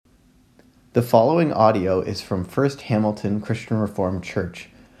The following audio is from First Hamilton Christian Reformed Church,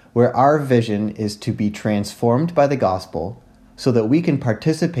 where our vision is to be transformed by the gospel so that we can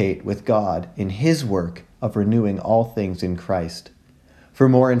participate with God in His work of renewing all things in Christ. For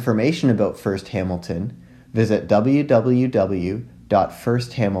more information about First Hamilton, visit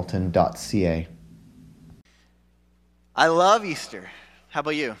www.firsthamilton.ca. I love Easter. How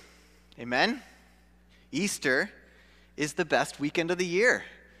about you? Amen? Easter is the best weekend of the year,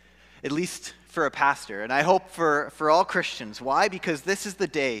 at least for a pastor, and I hope for all Christians. Why? Because this is the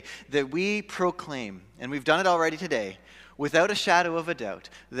day that we proclaim, and we've done it already today, without a shadow of a doubt,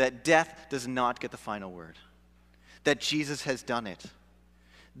 that death does not get the final word, that Jesus has done it,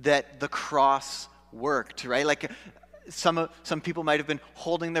 that the cross worked, right? Like some people might have been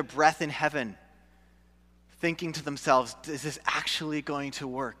holding their breath in heaven, thinking to themselves, is this actually going to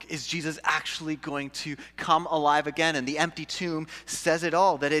work? Is Jesus actually going to come alive again? And the empty tomb says it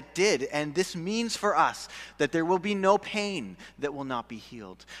all, that it did. And this means for us that there will be no pain that will not be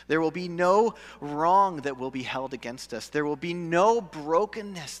healed. There will be no wrong that will be held against us. There will be no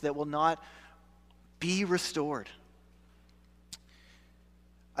brokenness that will not be restored.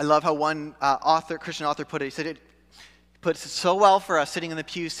 I love how one Christian author put it. He said it puts it so well for us sitting in the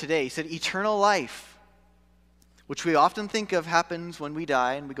pews today. He said, eternal life, which we often think of happens when we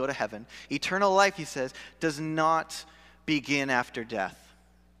die and we go to heaven. Eternal life, he says, does not begin after death,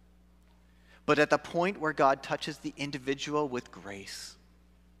 but at the point where God touches the individual with grace.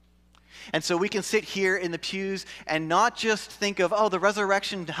 And so we can sit here in the pews and not just think of, the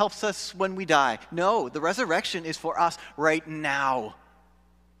resurrection helps us when we die. No, the resurrection is for us right now.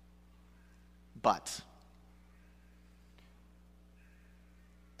 But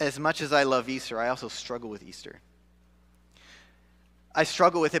as much as I love Easter, I also struggle with Easter. I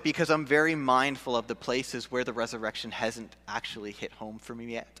struggle with it because I'm very mindful of the places where the resurrection hasn't actually hit home for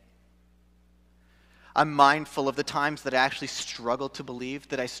me yet. I'm mindful of the times that I actually struggle to believe,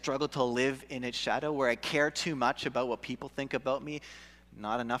 that I struggle to live in its shadow, where I care too much about what people think about me,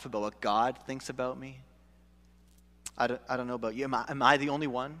 not enough about what God thinks about me. I don't know about you. Am I the only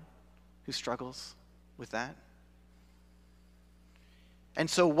one who struggles with that? And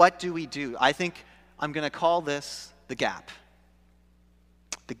so what do we do? I think I'm going to call this the gap.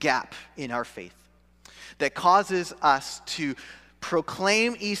 The gap in our faith that causes us to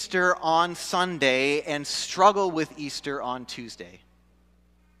proclaim Easter on Sunday and struggle with Easter on Tuesday.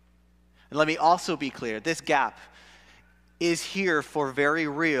 And let me also be clear, this gap is here for very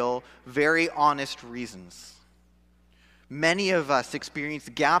real, very honest reasons. Many of us experience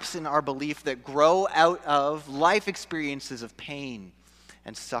gaps in our belief that grow out of life experiences of pain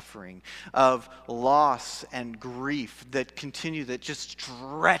and suffering, of loss and grief that continue, that just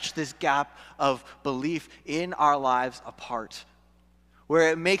stretch this gap of belief in our lives apart, where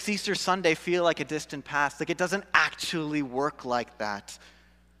it makes Easter Sunday feel like a distant past, like it doesn't actually work like that.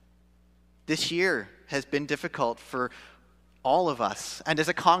 This year has been difficult for all of us, and as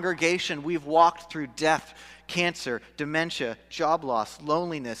a congregation, we've walked through death, cancer, dementia, job loss,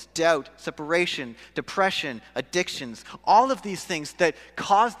 loneliness, doubt, separation, depression, addictions, all of these things that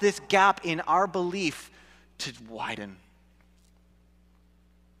cause this gap in our belief to widen.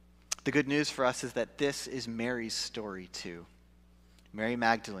 The good news for us is that this is Mary's story too. Mary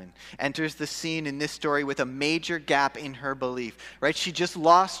Magdalene enters the scene in this story with a major gap in her belief, right? She just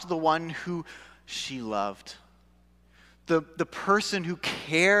lost the one who she loved. The person who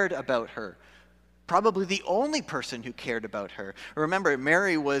cared about her, probably the only person who cared about her. Remember,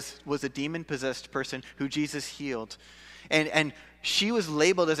 Mary was a demon-possessed person who Jesus healed. And she was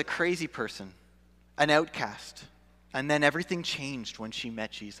labeled as a crazy person, an outcast. And then everything changed when she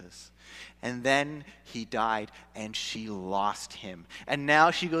met Jesus. And then he died, and she lost him. And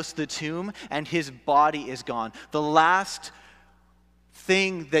now she goes to the tomb, and his body is gone. The last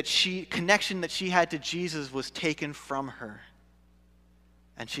connection that she had to Jesus was taken from her.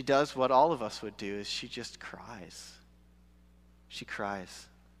 And she does what all of us would do, is she just cries. She cries.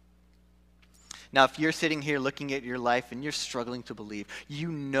 Now, if you're sitting here looking at your life and you're struggling to believe,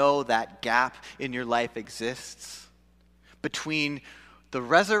 you know that gap in your life exists between the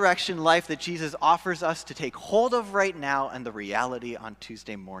resurrection life that Jesus offers us to take hold of right now and the reality on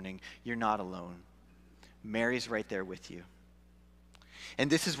Tuesday morning. You're not alone. Mary's right there with you. And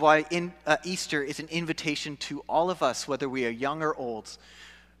this is why Easter is an invitation to all of us, whether we are young or old,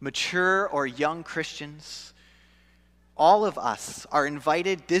 mature or young Christians. All of us are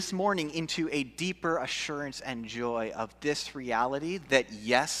invited this morning into a deeper assurance and joy of this reality that,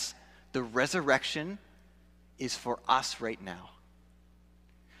 yes, the resurrection is for us right now.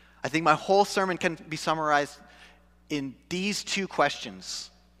 I think my whole sermon can be summarized in these two questions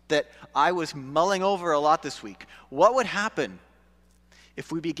that I was mulling over a lot this week. What would happen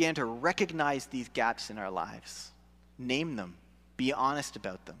if we began to recognize these gaps in our lives, name them, be honest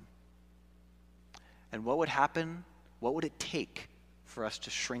about them? And what would happen? What would it take for us to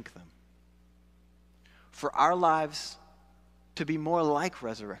shrink them? For our lives to be more like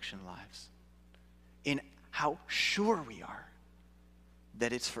resurrection lives, in how sure we are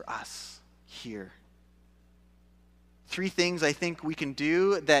that it's for us here. 3 things I think we can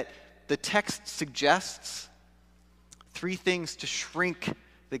do that the text suggests. 3 things to shrink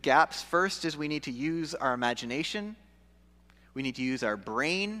the gaps. First is we need to use our imagination, we need to use our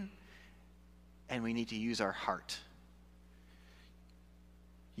brain, and we need to use our heart.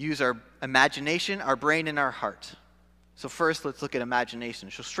 Use our imagination, our brain, and our heart. So first, let's look at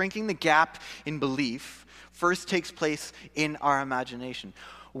imagination. So shrinking the gap in belief first takes place in our imagination.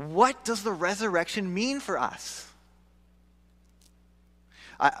 What does the resurrection mean for us?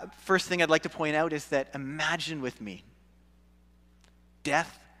 First thing I'd like to point out is that imagine with me.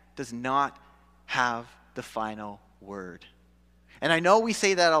 Death does not have the final word. And I know we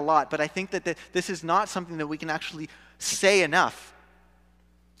say that a lot, but I think that this is not something that we can actually say enough.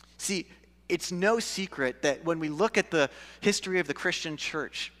 See, it's no secret that when we look at the history of the Christian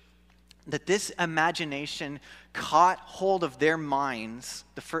church, that this imagination caught hold of their minds,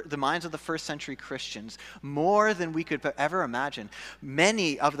 the minds of the first century Christians, more than we could ever imagine.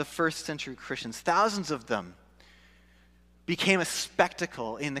 Many of the first century Christians, thousands of them, became a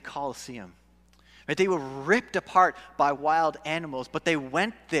spectacle in the Colosseum. Right? They were ripped apart by wild animals, but they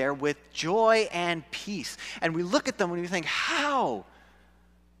went there with joy and peace. And we look at them and we think, how?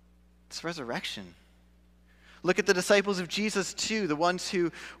 It's resurrection. Look at the disciples of Jesus too, the ones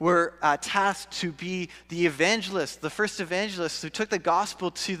who were tasked to be the evangelists, the first evangelists who took the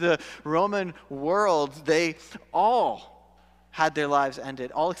gospel to the Roman world. They all had their lives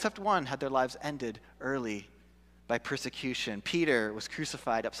ended, all except one had their lives ended early by persecution. Peter was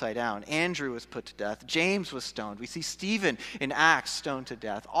crucified upside down. Andrew was put to death. James was stoned. We see Stephen in Acts stoned to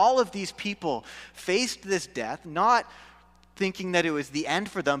death. All of these people faced this death, not thinking that it was the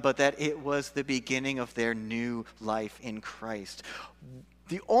end for them, but that it was the beginning of their new life in Christ.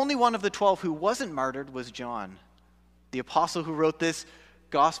 The only one of the 12 who wasn't martyred was John, the apostle who wrote this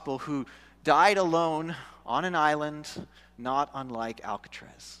gospel, who died alone on an island, not unlike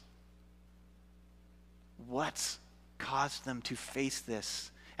Alcatraz. What caused them to face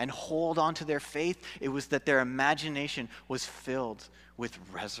this and hold on to their faith? It was that their imagination was filled with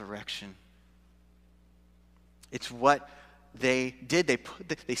resurrection. It's what they did.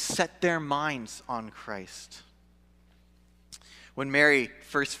 They set their minds on Christ. When Mary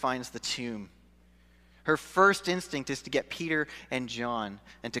first finds the tomb, her first instinct is to get Peter and John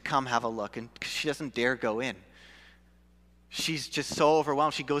and to come have a look, and she doesn't dare go in. She's just so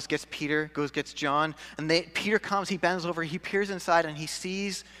overwhelmed. She goes, gets Peter, gets John, and Peter comes, he bends over, he peers inside, and he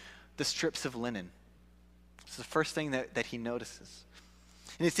sees the strips of linen. It's the first thing that he notices.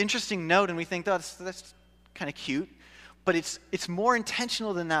 And it's an interesting note, and we think, oh, that's kind of cute. But it's more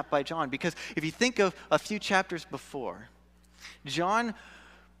intentional than that by John, because if you think of a few chapters before, John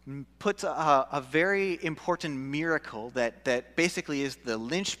puts a very important miracle that basically is the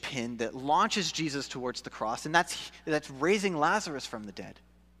linchpin that launches Jesus towards the cross, and that's raising Lazarus from the dead.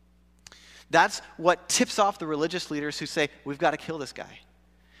 That's what tips off the religious leaders who say, we've got to kill this guy.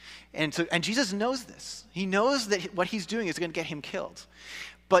 And Jesus knows this. He knows that what he's doing is going to get him killed.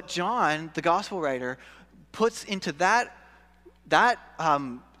 But John, the gospel writer, puts into that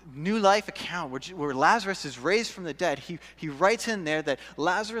new life account where Lazarus is raised from the dead, he writes in there that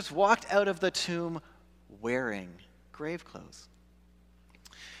Lazarus walked out of the tomb wearing grave clothes.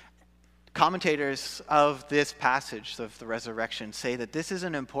 Commentators of this passage of the resurrection say that this is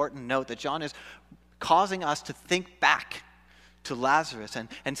an important note, that John is causing us to think back to Lazarus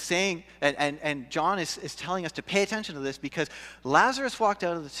and saying, and John is telling us to pay attention to this, because Lazarus walked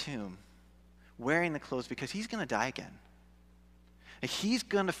out of the tomb wearing the clothes because he's going to die again. He's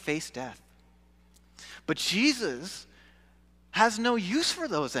going to face death. But Jesus has no use for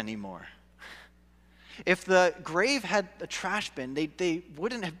those anymore. If the grave had a trash bin, they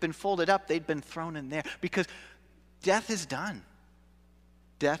wouldn't have been folded up. They'd been thrown in there, because death is done.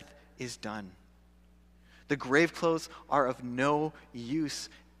 Death is done. The grave clothes are of no use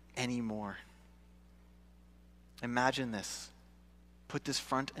anymore. Imagine this. Put this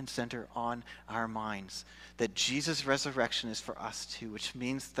front and center on our minds, that Jesus' resurrection is for us too, which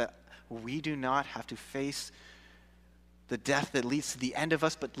means that we do not have to face the death that leads to the end of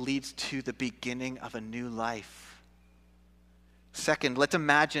us, but leads to the beginning of a new life. Second, let's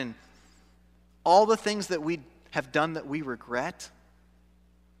imagine all the things that we have done that we regret.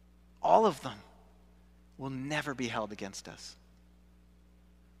 all of them will never be held against us.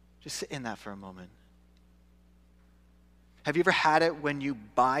 Just sit in that for a moment. Have you ever had it when you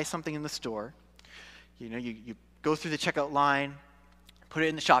buy something in the store? You go through the checkout line, put it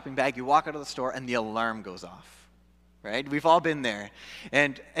in the shopping bag, you walk out of the store, and the alarm goes off, right? We've all been there.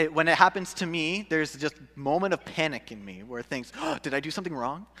 And when it happens to me, there's just a moment of panic in me where things, oh, did I do something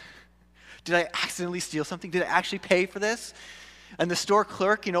wrong? Did I accidentally steal something? Did I actually pay for this? And the store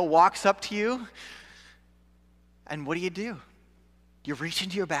clerk, walks up to you, and what do? You reach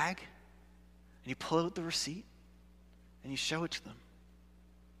into your bag, and you pull out the receipt, and you show it to them.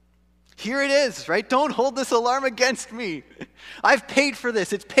 Here it is, right? Don't hold this alarm against me. I've paid for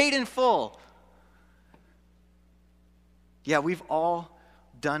this. It's paid in full. Yeah, we've all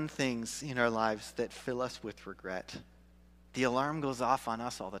done things in our lives that fill us with regret. The alarm goes off on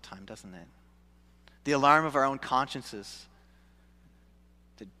us all the time, doesn't it? The alarm of our own consciences.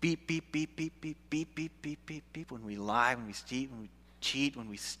 That beep, beep, beep, beep, beep, beep, beep, beep, beep, beep. When we lie, when we cheat, when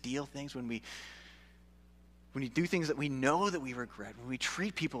we steal things, when we do things that we know that we regret, when we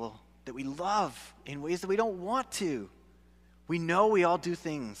treat people that we love in ways that we don't want to. We know we all do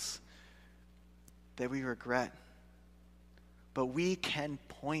things that we regret. But we can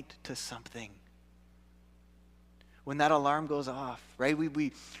point to something. When that alarm goes off, right?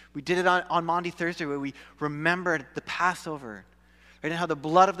 We did it on Maundy Thursday where we remembered the Passover, right? And how the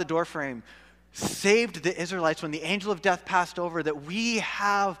blood of the doorframe saved the Israelites when the angel of death passed over, that we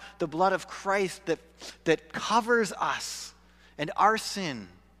have the blood of Christ that covers us and our sin.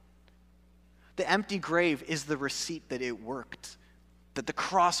 The empty grave is the receipt that it worked, that the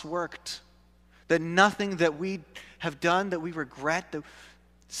cross worked, that nothing that we have done that we regret, the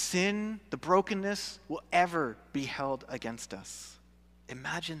sin, the brokenness, will ever be held against us.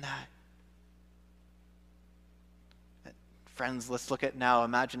 Imagine that. Friends, let's look at now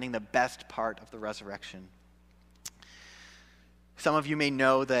imagining the best part of the resurrection. Some of you may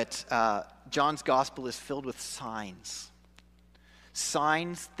know that John's gospel is filled with signs.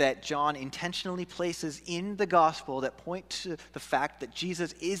 Signs that John intentionally places in the gospel that point to the fact that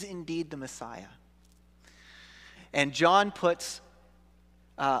Jesus is indeed the Messiah. And John puts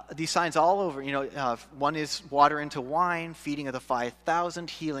these signs all over. One is water into wine, feeding of the 5,000,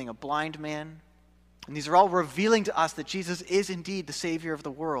 healing a blind man. And these are all revealing to us that Jesus is indeed the Savior of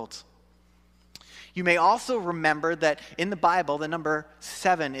the world. You may also remember that in the Bible, the number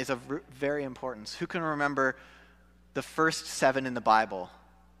 7 is of very importance. Who can remember the first 7 in the Bible?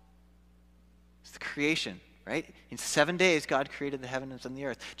 It's the creation, right? In 7 days, God created the heavens and the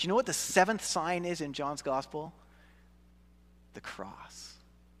earth. Do you know what the 7th sign is in John's gospel? The cross.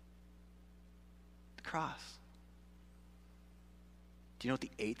 The cross. Do you know what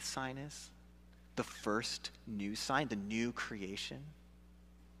the 8th sign is? The first new sign, the new creation.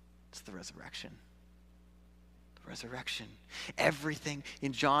 It's the resurrection. The resurrection. Everything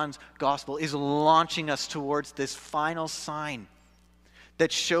in John's gospel is launching us towards this final sign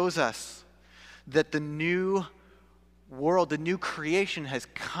that shows us that the new world, the new creation has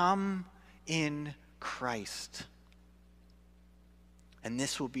come in Christ. And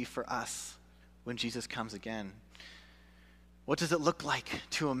this will be for us when Jesus comes again. What does it look like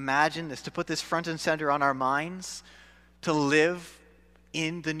to imagine this, to put this front and center on our minds, to live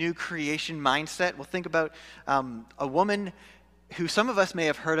in the new creation mindset? Well, think about a woman who some of us may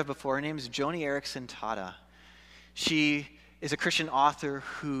have heard of before. Her name is Joni Eareckson Tada. She is a Christian author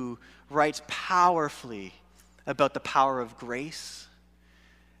who writes powerfully about the power of grace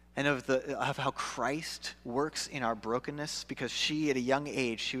and of how Christ works in our brokenness, because she, at a young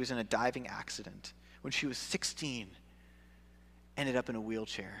age, she was in a diving accident. When she was 16, ended up in a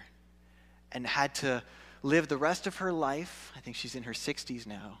wheelchair and had to live the rest of her life, I think she's in her 60s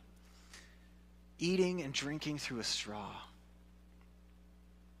now, eating and drinking through a straw.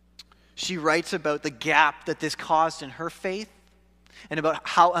 She writes about the gap that this caused in her faith and about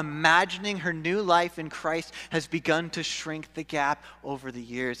how imagining her new life in Christ has begun to shrink the gap over the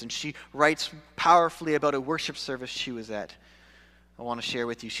years. And she writes powerfully about a worship service she was at. I want to share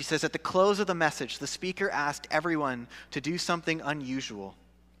with you. She says, at the close of the message, the speaker asked everyone to do something unusual.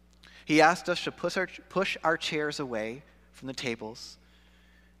 He asked us to push our chairs away from the tables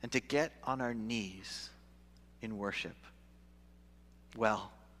and to get on our knees in worship.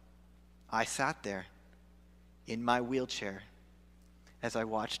 Well, I sat there in my wheelchair as I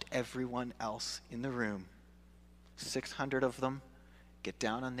watched everyone else in the room, 600 of them, get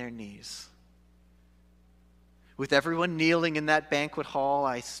down on their knees. With everyone kneeling in that banquet hall,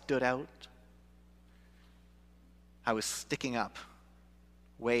 I stood out. I was sticking up,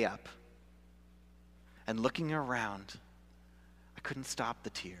 way up, and looking around. I couldn't stop the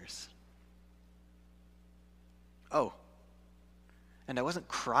tears. Oh, and I wasn't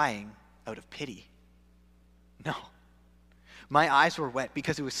crying out of pity. No. My eyes were wet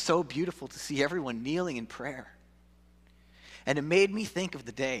because it was so beautiful to see everyone kneeling in prayer. And it made me think of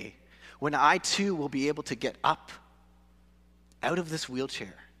the day when I too will be able to get up out of this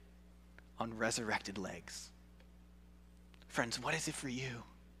wheelchair on resurrected legs. Friends, what is it for you?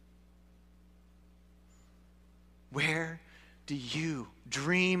 Where do you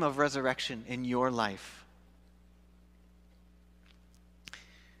dream of resurrection in your life?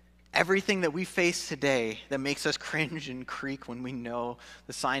 Everything that we face today that makes us cringe and creak when we know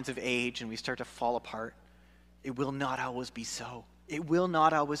the signs of age and we start to fall apart, it will not always be so. It will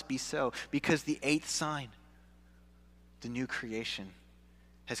not always be so, because the eighth sign, the new creation,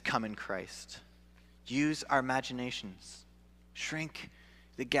 has come in Christ. Use our imaginations. Shrink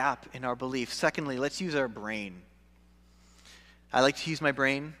the gap in our belief. Secondly, let's use our brain. I like to use my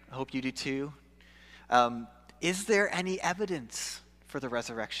brain. I hope you do too. Is there any evidence for the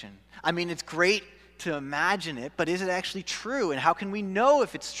resurrection? I mean, it's great to imagine it, but is it actually true? And how can we know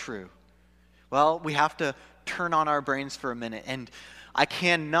if it's true? Well, we have to turn on our brains for a minute. And I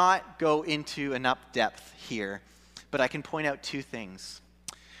cannot go into enough depth here, but I can point out two things.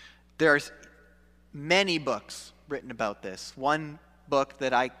 There's many books written about this. One book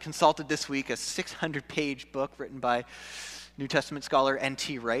that I consulted this week, a 600-page book written by New Testament scholar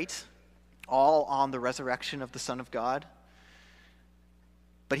N.T. Wright, all on the resurrection of the Son of God.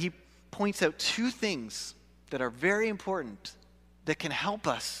 But he points out two things that are very important that can help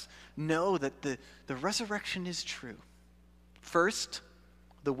us know that the resurrection is true. First,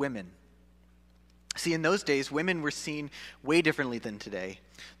 the women. See, in those days, women were seen way differently than today.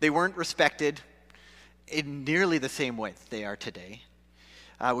 They weren't respected in nearly the same way that they are today,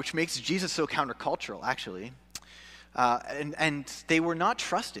 which makes Jesus so countercultural, actually. And they were not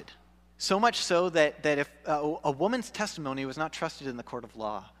trusted. So much so that if a woman's testimony was not trusted in the court of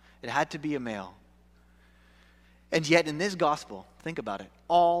law, it had to be a male. And yet in this gospel, think about it,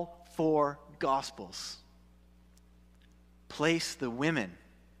 all four gospels place the women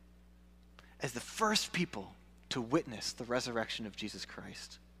as the first people to witness the resurrection of Jesus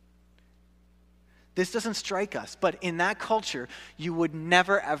Christ. This doesn't strike us, but in that culture, you would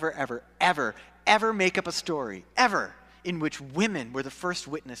never, ever, ever, ever, ever make up a story, ever, in which women were the first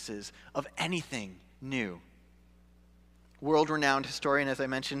witnesses of anything new. World-renowned historian, as I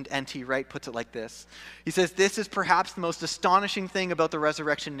mentioned, N.T. Wright, puts it like this. He says, "This is perhaps the most astonishing thing about the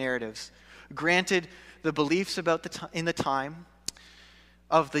resurrection narratives. Granted, the beliefs about in the time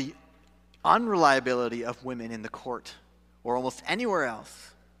of the unreliability of women in the court or almost anywhere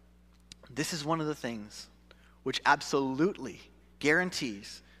else, this is one of the things which absolutely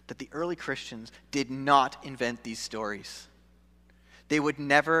guarantees that the early Christians did not invent these stories. They would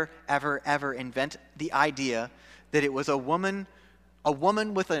never, ever, ever invent the idea that it was a woman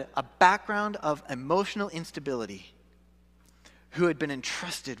with a background of emotional instability who had been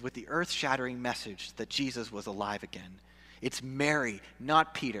entrusted with the earth-shattering message that Jesus was alive again. It's Mary,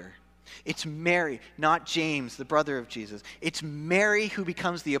 not Peter. It's Mary, not James, the brother of Jesus. It's Mary who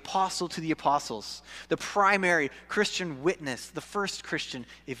becomes the apostle to the apostles, the primary Christian witness, the first Christian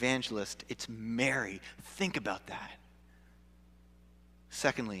evangelist. It's Mary. Think about that.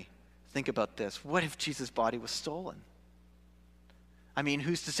 Secondly, think about this. What if Jesus' body was stolen? I mean,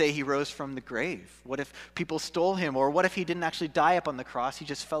 who's to say he rose from the grave? What if people stole him? Or what if he didn't actually die up on the cross? He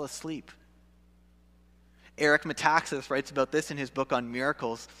just fell asleep. Eric Metaxas writes about this in his book on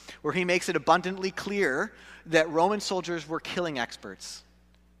miracles, where he makes it abundantly clear that Roman soldiers were killing experts.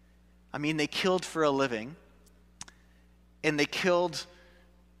 I mean, they killed for a living, and they killed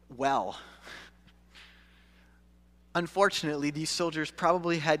well. Unfortunately, these soldiers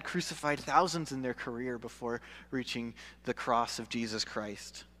probably had crucified thousands in their career before reaching the cross of Jesus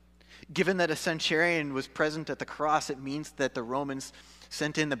Christ. Given that a centurion was present at the cross, it means that the Romans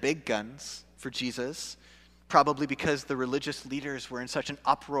sent in the big guns for Jesus, probably because the religious leaders were in such an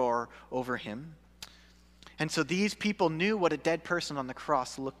uproar over him. And so these people knew what a dead person on the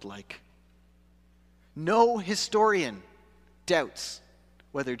cross looked like. No historian doubts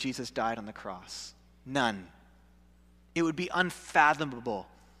whether Jesus died on the cross. None. It would be unfathomable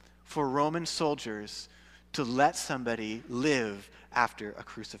for Roman soldiers to let somebody live after a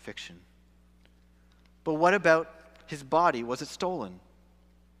crucifixion. But what about his body? Was it stolen?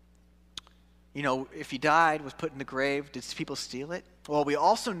 You know, if he died, was put in the grave, did people steal it? Well, we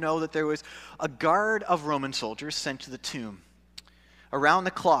also know that there was a guard of Roman soldiers sent to the tomb. Around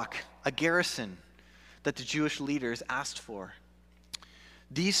the clock, a garrison that the Jewish leaders asked for.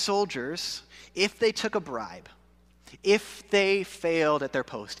 These soldiers, if they took a bribe, if they failed at their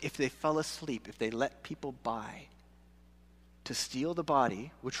post, if they fell asleep, if they let people by, to steal the body,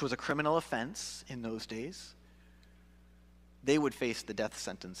 which was a criminal offense in those days, they would face the death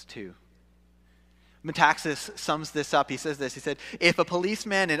sentence too. Metaxas sums this up. He says this. He said, if a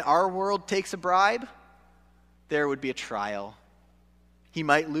policeman in our world takes a bribe, there would be a trial. He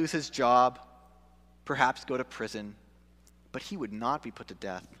might lose his job, perhaps go to prison, but he would not be put to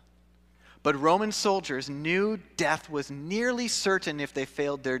death. But Roman soldiers knew death was nearly certain if they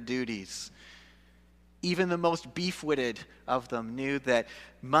failed their duties. Even the most beef-witted of them knew that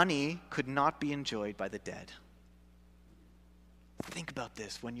money could not be enjoyed by the dead. Think about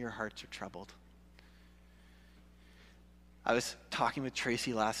this when your hearts are troubled. I was talking with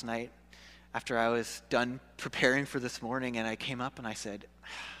Tracy last night after I was done preparing for this morning, and I came up and I said,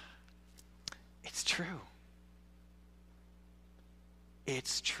 it's true.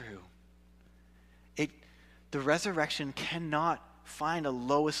 It's true. The resurrection cannot find a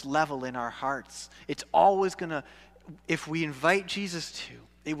lowest level in our hearts. It's always going to, if we invite Jesus to,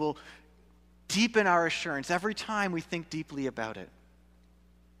 it will deepen our assurance every time we think deeply about it.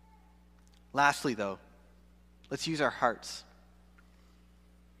 Lastly, though, let's use our hearts.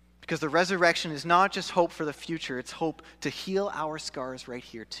 Because the resurrection is not just hope for the future, it's hope to heal our scars right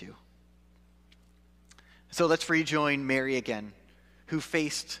here too. So let's rejoin Mary again, who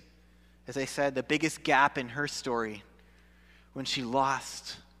faced, as I said, the biggest gap in her story when she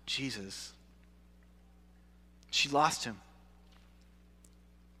lost Jesus. She lost him,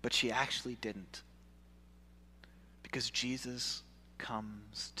 but she actually didn't, because Jesus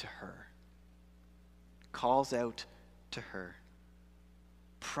comes to her, calls out to her,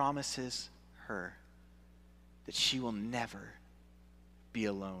 promises her that she will never be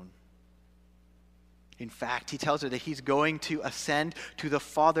alone. In fact, he tells her that he's going to ascend to the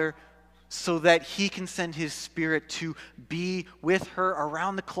Father so that he can send his Spirit to be with her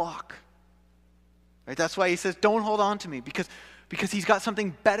around the clock. Right? That's why he says, don't hold on to me, because he's got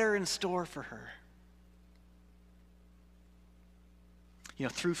something better in store for her. You know,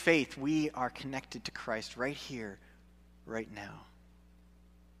 through faith, we are connected to Christ right here, right now.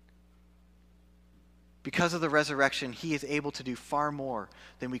 Because of the resurrection, he is able to do far more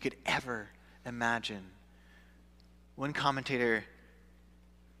than we could ever imagine. One commentator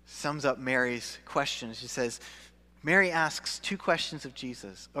sums up Mary's question. She says, Mary asks two questions of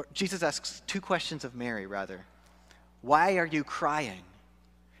Jesus, or Jesus asks two questions of Mary, rather. Why are you crying?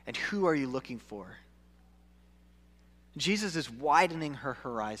 And who are you looking for? Jesus is widening her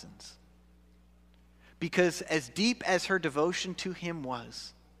horizons. Because as deep as her devotion to him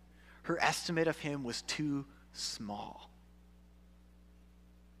was, her estimate of him was too small.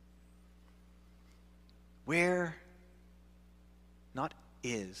 Where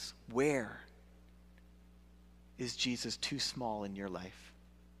is Jesus too small in your life?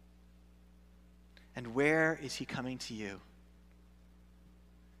 And where is he coming to you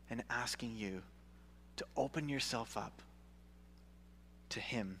and asking you to open yourself up to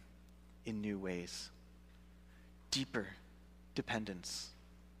him in new ways? Deeper dependence,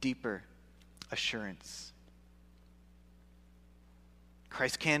 deeper assurance.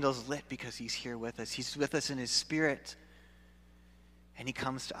 Christ's candle is lit because he's here with us. He's with us in his Spirit. And he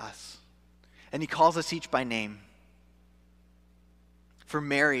comes to us. And he calls us each by name. For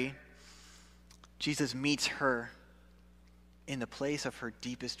Mary, Jesus meets her in the place of her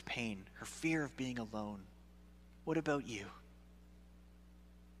deepest pain, her fear of being alone. What about you?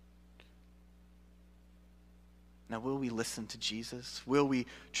 Now, will we listen to Jesus? Will we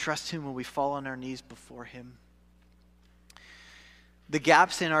trust him? Will we fall on our knees before him? The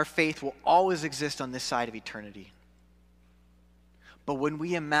gaps in our faith will always exist on this side of eternity. But when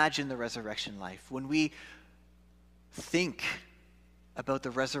we imagine the resurrection life, when we think about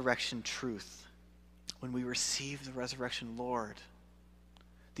the resurrection truth, when we receive the resurrection Lord,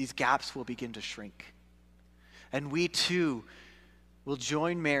 these gaps will begin to shrink. And we too will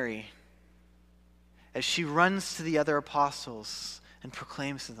join Mary as she runs to the other apostles and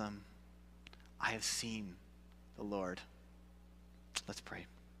proclaims to them, I have seen the Lord. Let's pray.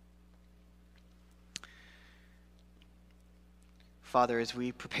 Father, as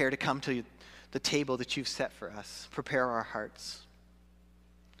we prepare to come to the table that you've set for us, prepare our hearts.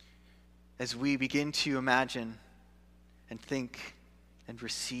 As we begin to imagine and think and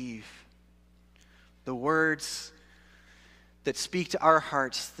receive the words that speak to our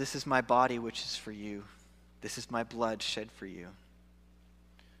hearts, this is my body which is for you. This is my blood shed for you.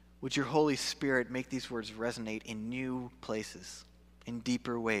 Would your Holy Spirit make these words resonate in new places, in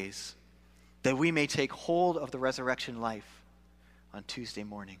deeper ways, that we may take hold of the resurrection life on Tuesday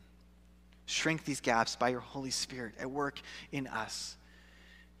morning. Shrink these gaps by your Holy Spirit at work in us.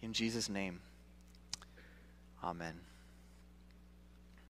 In Jesus' name, amen.